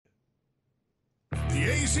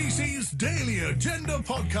ACC's Daily Agenda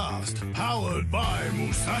podcast, powered by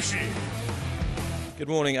Musashi. Good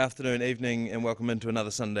morning, afternoon, evening, and welcome into another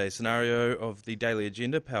Sunday scenario of the Daily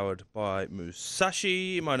Agenda, powered by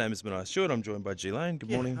Musashi. My name is Manai Stewart. I'm joined by G Lane. Good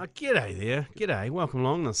morning. G'day there. G'day. Welcome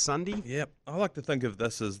along this Sunday. Yep. I like to think of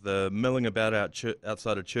this as the milling about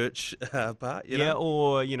outside of church part. You know?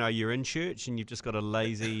 Or, you're in church and you've just got a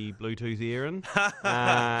lazy Bluetooth ear in.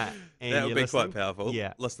 That would be quite powerful,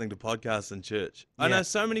 Yeah. listening to podcasts in church. I know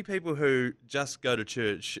so many people who just go to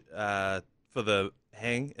church for the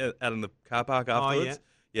hang out in the car park afterwards.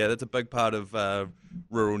 Yeah, that's a big part of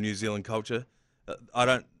rural New Zealand culture. I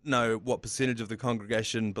don't know what percentage of the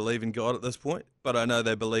congregation believe in God at this point, but I know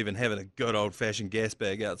they believe in having a good old-fashioned gas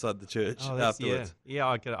bag outside the church afterwards. Yeah,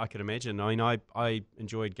 I could imagine. I mean, I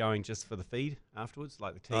enjoyed going just for the feed afterwards,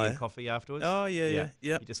 like the tea and coffee afterwards. Oh, yeah.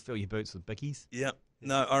 You just fill your boots with bickies. Yeah.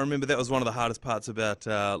 No, I remember that was one of the hardest parts about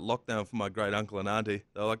lockdown for my great uncle and auntie.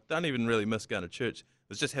 They were like, don't even really miss going to church.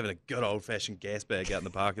 It was just having a good old-fashioned gas bag out in the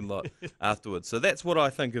parking lot afterwards. So that's what I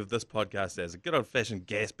think of this podcast as, a good old-fashioned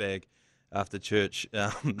gas bag after church.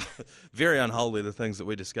 Very unholy, the things that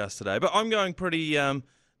we discussed today. But I'm going pretty...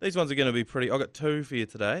 these ones are going to be pretty... I've got two for you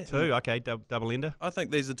today. Two? Okay, double ender. I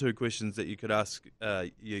think these are two questions that you could ask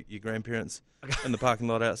your grandparents in the parking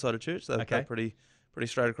lot outside of church. They're pretty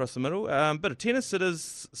straight across the middle. Bit of tennis. It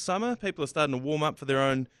is summer. People are starting to warm up for their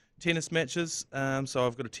own tennis matches. So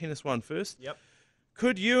I've got a tennis one first. Yep.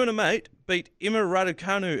 Could you and a mate beat Emma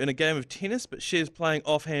Raducanu in a game of tennis, but she's playing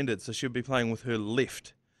off-handed, so she'll be playing with her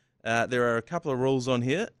left? There are a couple of rules on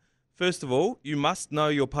here. First of all, you must know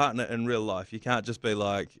your partner in real life. You can't just be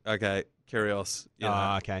like, okay, Kyrgios.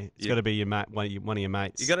 Okay. It's got to be your mate, one of your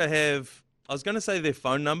mates. You got to have... I was going to say their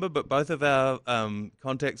phone number, but both of our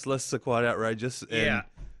contacts lists are quite outrageous. And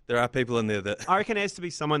there are people in there that... I reckon it has to be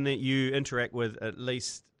someone that you interact with at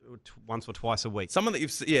least once or twice a week. Someone that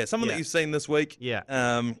you've seen this week.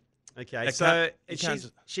 Yeah. Okay, so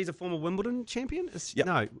she's a former Wimbledon champion? Yep.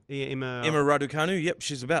 No, Emma Raducanu, yep.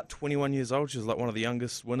 She's about 21 years old. She's like one of the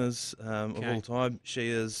youngest winners of all time.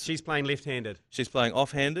 She's playing left-handed. She's playing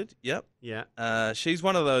off-handed, yep. Yeah. She's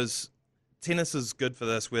one of those... Tennis is good for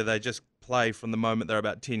this, where they just play from the moment they're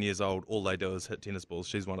about 10 years old. All they do is hit tennis balls.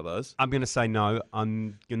 She's one of those. I'm going to say no.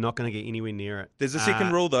 You're not going to get anywhere near it. There's a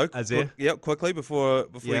second rule, though. Is there? Yep, quickly, before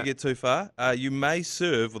you get too far. You may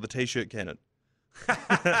serve with a T-shirt cannon.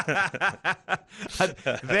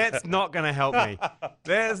 That's not going to help me.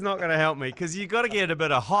 That's not going to help me, because you got to get a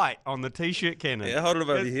bit of height on the T-shirt cannon. Yeah, hold it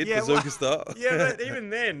above your head, bazooka style. Yeah, but even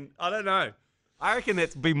then, I don't know. I reckon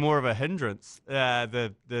that's be more of a hindrance.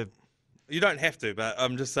 You don't have to, but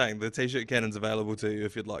I'm just saying the T-shirt cannon's available to you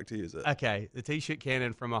if you'd like to use it. Okay, the T-shirt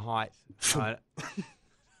cannon from a height.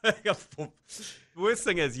 The worst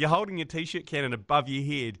thing is you're holding your T-shirt cannon above your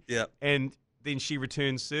head, and then she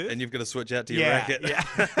returns serve, and you've got to switch out to your racket.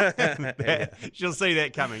 Yeah. She'll see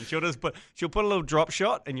that coming. She'll put a little drop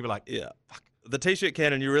shot, and you'll be like, fuck. The T-shirt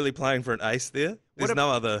cannon, you're really playing for an ace there. There's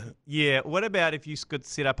no other. Yeah. What about if you could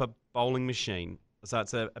set up a bowling machine? So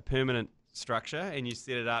it's a permanent structure, and you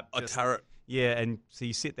set it up. A turret. Yeah, and so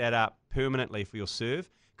you set that up permanently for your serve.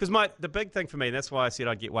 Because the big thing for me, and that's why I said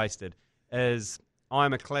I'd get wasted, is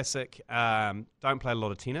I'm a classic, don't play a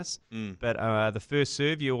lot of tennis, but the first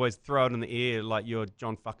serve, you always throw it in the air like you're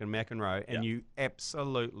John fucking McEnroe, and you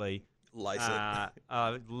absolutely lace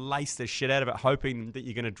lace the shit out of it, hoping that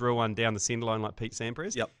you're going to drill one down the centre line like Pete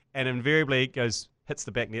Sampras. Yep. And invariably it hits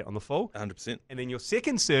the back net on the full. 100%. And then your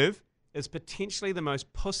second serve is potentially the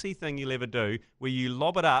most pussy thing you'll ever do, where you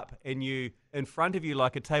lob it up and you, in front of you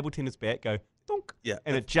like a table tennis bat, go donk,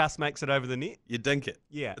 and it just makes it over the net. You dink it.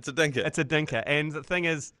 Yeah. It's a dinker. It's a dinker. And the thing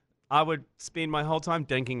is, I would spend my whole time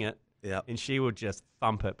dinking it, and she would just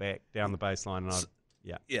thump it back down the baseline.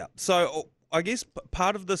 And So I guess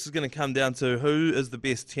part of this is going to come down to who is the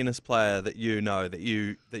best tennis player that you know, that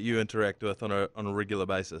you interact with on a regular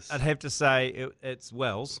basis. I'd have to say it's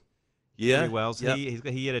Wells. Yeah, Wells. Yep.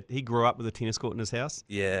 He grew up with a tennis court in his house.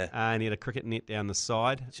 Yeah, and he had a cricket net down the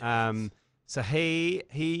side. So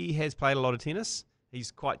he has played a lot of tennis.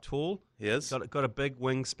 He's quite tall. He is. Got a big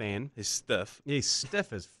wingspan. He's stiff. He's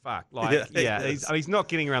stiff as fuck. Like he's not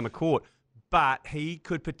getting around the court, but he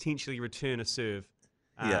could potentially return a serve.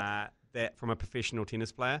 That from a professional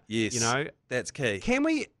tennis player. Yes, that's key. Can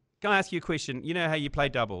I ask you a question? You know how you play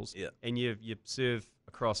doubles, and you serve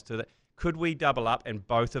across to that. Could we double up and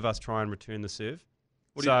both of us try and return the serve?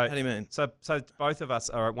 How do you mean? So both of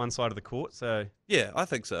us are at one side of the court. So yeah, I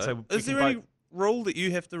think so. Is there any rule that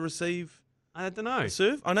you have to receive? I don't know.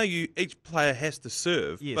 Serve? I know each player has to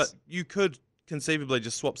serve, but you could conceivably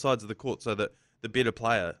just swap sides of the court so that the better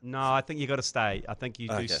player. No, I think you got to stay. I think you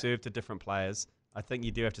do serve to different players. I think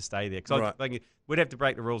you do have to stay there. Because Right. I think we'd have to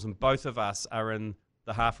break the rules, and both of us are in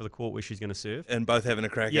the half of the court where she's going to serve. And both having a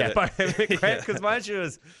crack Yeah, at it. both having a crack. Because my issue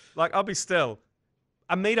is, like, I'll be still.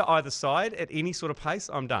 A metre either side at any sort of pace,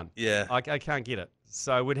 I'm done. Yeah. I can't get it.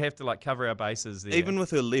 So we'd have to, like, cover our bases there. Even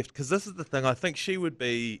with her left, because this is the thing, I think she would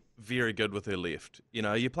be very good with her left. You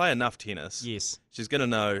know, you play enough tennis. Yes. She's going to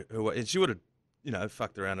know and she would have,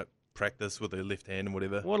 fucked around at practice with her left hand and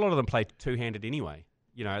whatever. Well, a lot of them play two-handed anyway.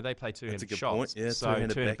 You know, they play two-handed a good shots. point. Yeah, so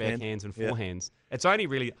two-handed backhand. backhands and Yeah. forehands.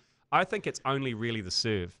 I think it's only really the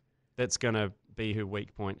serve that's going to be her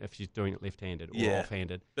weak point if she's doing it left-handed or Yeah.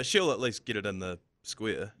 off-handed. But she'll at least get it in the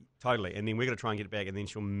square. Totally. And then we're going to try and get it back, and then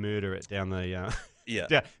she'll murder it down the... Yeah.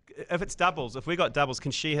 yeah. If it's doubles, if we got doubles,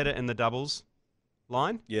 can she hit it in the doubles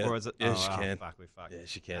line? Yeah. Or is it... Yeah, she can. Fuck, we fucked. Yeah,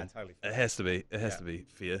 she can. Totally. It has to be. It has Yeah. to be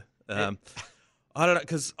fair. I don't know,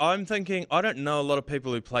 because I'm thinking, I don't know a lot of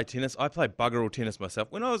people who play tennis. I play bugger all tennis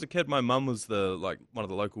myself. When I was a kid, my mum was one of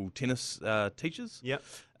the local tennis teachers. Yep.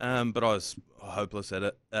 But I was hopeless at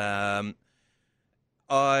it.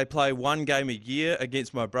 I play one game a year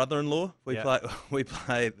against my brother-in-law. We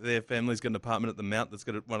play. Their family's got an apartment at the Mount that's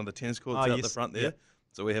got one of the tennis courts out the front there. Yep.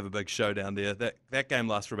 So we have a big showdown there. That game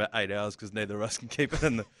lasts for about 8 hours because neither of us can keep it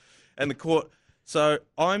in the court. So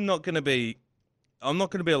I'm not going to be a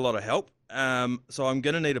lot of help. So I'm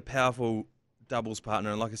going to need a powerful doubles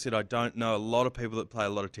partner. And like I said, I don't know a lot of people that play a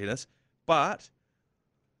lot of tennis, and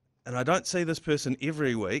I don't see this person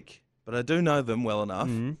every week, but I do know them well enough.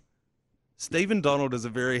 Mm-hmm. Stephen Donald is a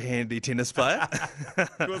very handy tennis player.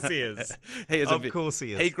 Of course he is. Of course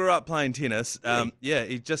he is. He grew up playing tennis.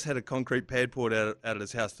 He just had a concrete pad poured out at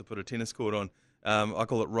his house to put a tennis court on. I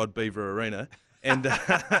call it Rod Beaver Arena. And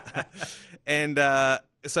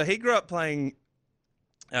so he grew up playing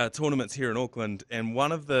tournaments here in Auckland. And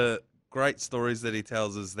one of the great stories that he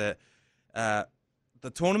tells is that the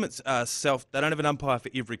tournaments are they don't have an umpire for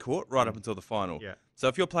every court right up until the final. Yeah. So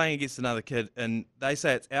if you're playing against another kid and they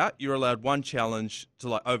say it's out, you're allowed one challenge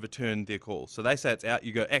to overturn their call. So they say it's out,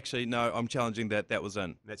 you go, actually, no, I'm challenging that was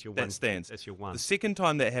in. That's your that one. stands. That's your one. The second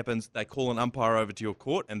time that happens, they call an umpire over to your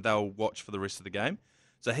court and they'll watch for the rest of the game.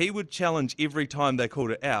 So he would challenge every time they called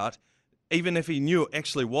it out, even if he knew it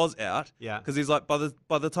actually was out. Yeah. Because he's like, by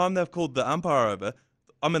the time they've called the umpire over,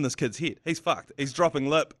 I'm in this kid's head. He's fucked. He's dropping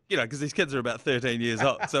lip, because these kids are about 13 years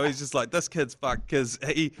old. So he's just like, this kid's fucked because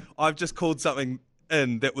I've just called something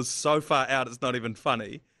in that was so far out it's not even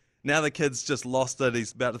funny. Now the kid's just lost it.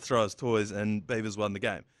 He's about to throw his toys and Beavers won the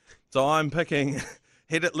game. So I'm picking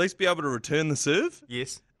he'd at least be able to return the serve.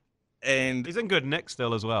 Yes. And He's in good nick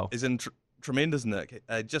still as well. he's in tremendous nick.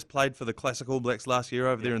 Just played for the Classic All Blacks last year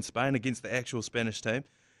over there in Spain against the actual Spanish team.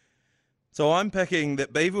 So I'm picking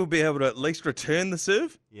that Beaver will be able to at least return the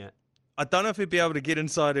serve. Yeah. I don't know if he'd be able to get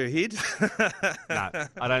inside her head. No,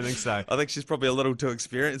 I don't think so. I think she's probably a little too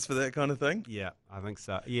experienced for that kind of thing. Yeah, I think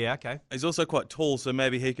so. Yeah, okay. He's also quite tall, so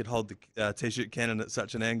maybe he could hold the T-shirt cannon at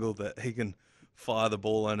such an angle that he can fire the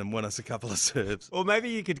ball in and win us a couple of serves. Or maybe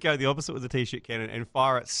you could go the opposite with the T-shirt cannon and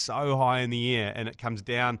fire it so high in the air and it comes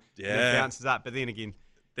down and it bounces up. But then again,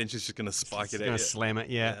 Then she's just going to spike it's it going at to you. slam it,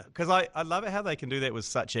 yeah. Because I love it how they can do that with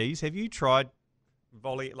such ease. Have you tried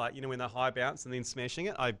volley, when they're high bounce and then smashing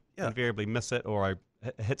it? I invariably miss it or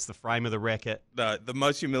it hits the frame of the racket. No, the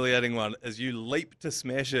most humiliating one is you leap to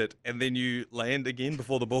smash it and then you land again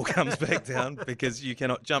before the ball comes back down because you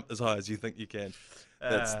cannot jump as high as you think you can.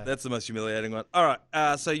 That's the most humiliating one. All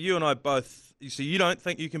right, so you and I both. So you don't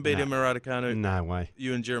think you can beat Emma Raducanu? No way.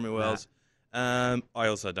 You and Jeremy Wells. I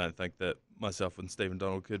also don't think that myself and Stephen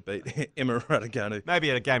Donald could beat Emma Raducanu. Maybe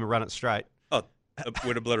at a game of Run It Straight. Oh,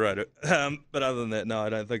 we'd obliterate it. But other than that, no, I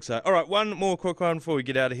don't think so. All right, one more quick one before we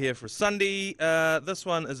get out of here for Sunday. This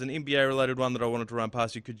one is an NBA-related one that I wanted to run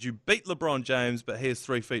past you. Could you beat LeBron James, but he is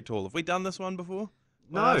 3 feet tall? Have we done this one before?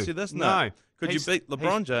 No. I asked you this? No. Could you beat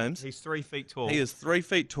LeBron James? He's 3 feet tall. He is 3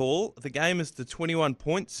 feet tall. The game is to 21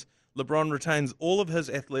 points. LeBron retains all of his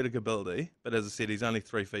athletic ability, but as I said, he's only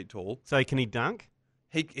 3 feet tall. So can he dunk?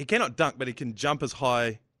 He cannot dunk, but he can jump as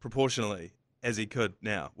high proportionally as he could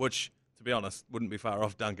now, which, to be honest, wouldn't be far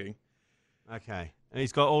off dunking. Okay. And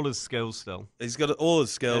he's got all his skills still. He's got all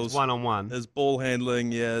his skills. It's one-on-one. His ball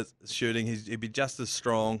handling, shooting, he'd be just as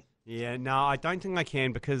strong. Yeah, no, I don't think I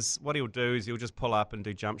can because what he'll do is he'll just pull up and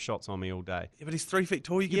do jump shots on me all day. Yeah, but he's 3 feet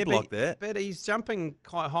tall. You can block that. But he's jumping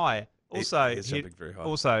quite high. Also, He is jumping very high.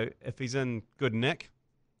 Also, if he's in good nick,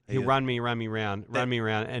 he'll run me around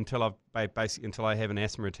until I have an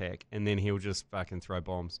asthma attack, and then he'll just fucking throw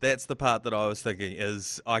bombs. That's the part that I was thinking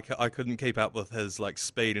is I couldn't keep up with his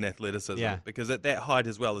speed and athleticism. Yeah. Because at that height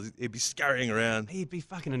as well, he'd be scurrying around. He'd be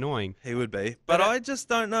fucking annoying. He would be. But I just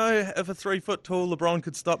don't know if a 3 foot tall LeBron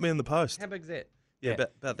could stop me in the post. How big's that? Yeah,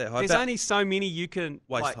 about that height. There's About only so many you can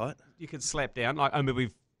waist height. You can slap down. Like, I mean, we're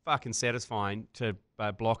fucking satisfying to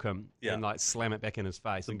block him Yeah. and like slam it back in his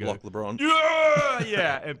face and block go, LeBron.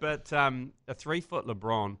 yeah. But a 3 foot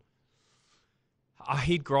LeBron,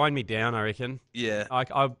 he'd grind me down. I reckon. Yeah.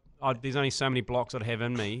 There's only so many blocks I'd have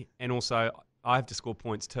in me, and also I have to score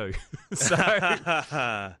points too.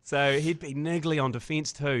 so he'd be niggly on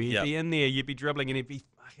defence too. He'd be in there, you'd be dribbling, and he'd be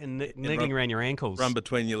fucking niggling around your ankles. Run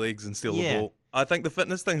between your legs and steal the ball. I think the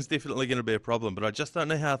fitness thing's definitely going to be a problem, but I just don't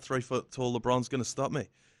know how 3 foot tall LeBron's going to stop me.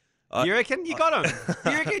 You reckon you got him?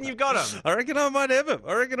 You reckon you've got him? I reckon I might have him.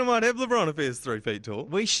 I reckon I might have LeBron if he's 3 feet tall.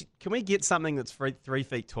 Can we get something that's 3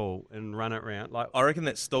 feet tall and run it around? Like, I reckon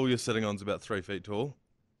that stool you're sitting on is about 3 feet tall.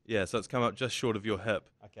 Yeah, so it's come up just short of your hip.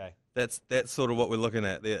 okay. That's sort of what we're looking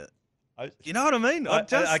at there. You know what I mean?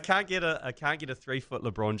 I can't get a 3 foot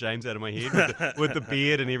LeBron James out of my head with the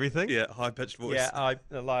beard and everything. Yeah, high pitched voice. Yeah, I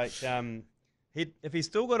like if he's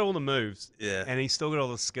still got all the moves, Yeah. and he's still got all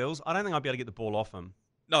the skills, I don't think I'd be able to get the ball off him.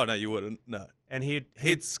 No, you wouldn't. No. And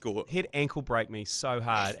He'd score. He'd ankle break me so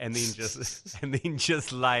hard, and then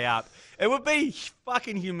just lay up. It would be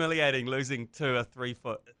fucking humiliating losing to a 3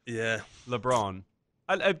 foot Yeah. LeBron.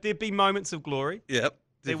 There'd be moments of glory. Yep.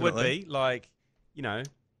 There would be, like,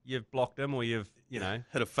 you've blocked him, or you've hit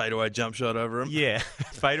a fadeaway jump shot over him. yeah,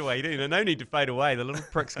 fade away. No need to fade away. The little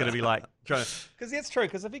prick's going to be like trying to, because that's true.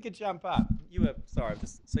 Because if he could jump up,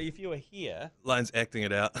 so if you were here, Lane's acting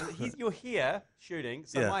it out. you're here shooting.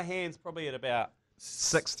 So Yeah. my hand's probably at about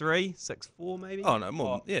 6'3", 6'4", maybe. Oh no,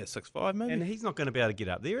 more. Yeah, 6'5" maybe. And he's not going to be able to get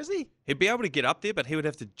up there, is he? He'd be able to get up there, but he would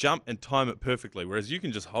have to jump and time it perfectly. Whereas you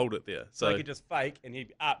can just hold it there. So he could just fake, and he'd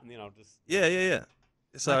be up, and then I'll just. Yeah.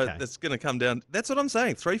 So Okay. it's going to come down. That's what I'm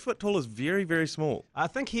saying. 3 foot tall is very, very small. I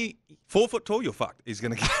think he. 4 foot tall, you're fucked. He's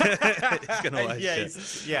going to he's going to weigh shit.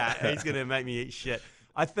 He's going to make me eat shit.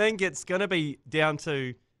 I think it's going to be down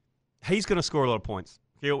to he's going to score a lot of points.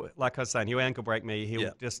 Like I was saying, he'll ankle break me.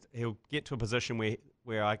 He'll get to a position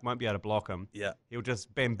where I won't be able to block him. Yeah. He'll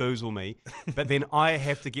just bamboozle me. But then I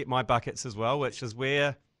have to get my buckets as well, which is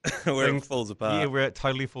where where it falls apart. Yeah, where it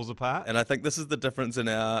totally falls apart. And I think this is the difference in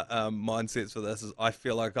our mindsets for this. Is I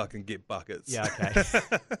feel like I can get buckets. Yeah, okay.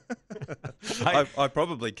 I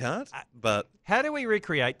probably can't, but How do we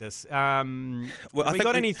recreate this? Have we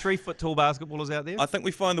got any 3 foot tall basketballers out there? I think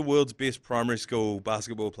we find the world's best primary school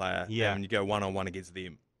basketball player. Yeah. And you go 1-on-1 against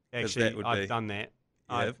them. 'Cause Actually, that would I've be- done that.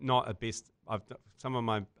 You I've have? not a best. Some of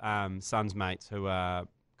my son's mates who are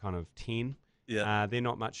kind of 10. Yeah. They're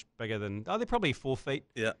not much bigger than. They're probably 4 feet.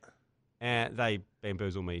 Yeah. And they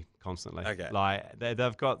bamboozle me constantly. Okay. Like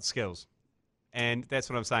they've got skills, and that's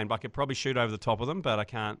what I'm saying. I could probably shoot over the top of them, but I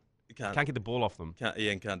can't. You can't. Can't get the ball off them. Can't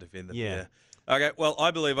defend them. Yeah. Okay, well,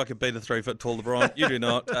 I believe I could beat a 3 foot tall LeBron. You do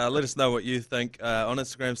not. Let us know what you think on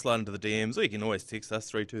Instagram, slide into the DMs, or you can always text us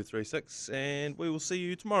 3236, and we will see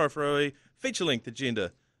you tomorrow for a feature-length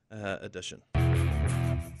agenda edition.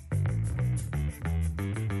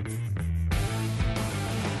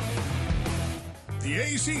 The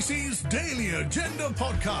ACC's Daily Agenda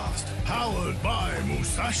Podcast, powered by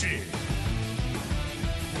Musashi.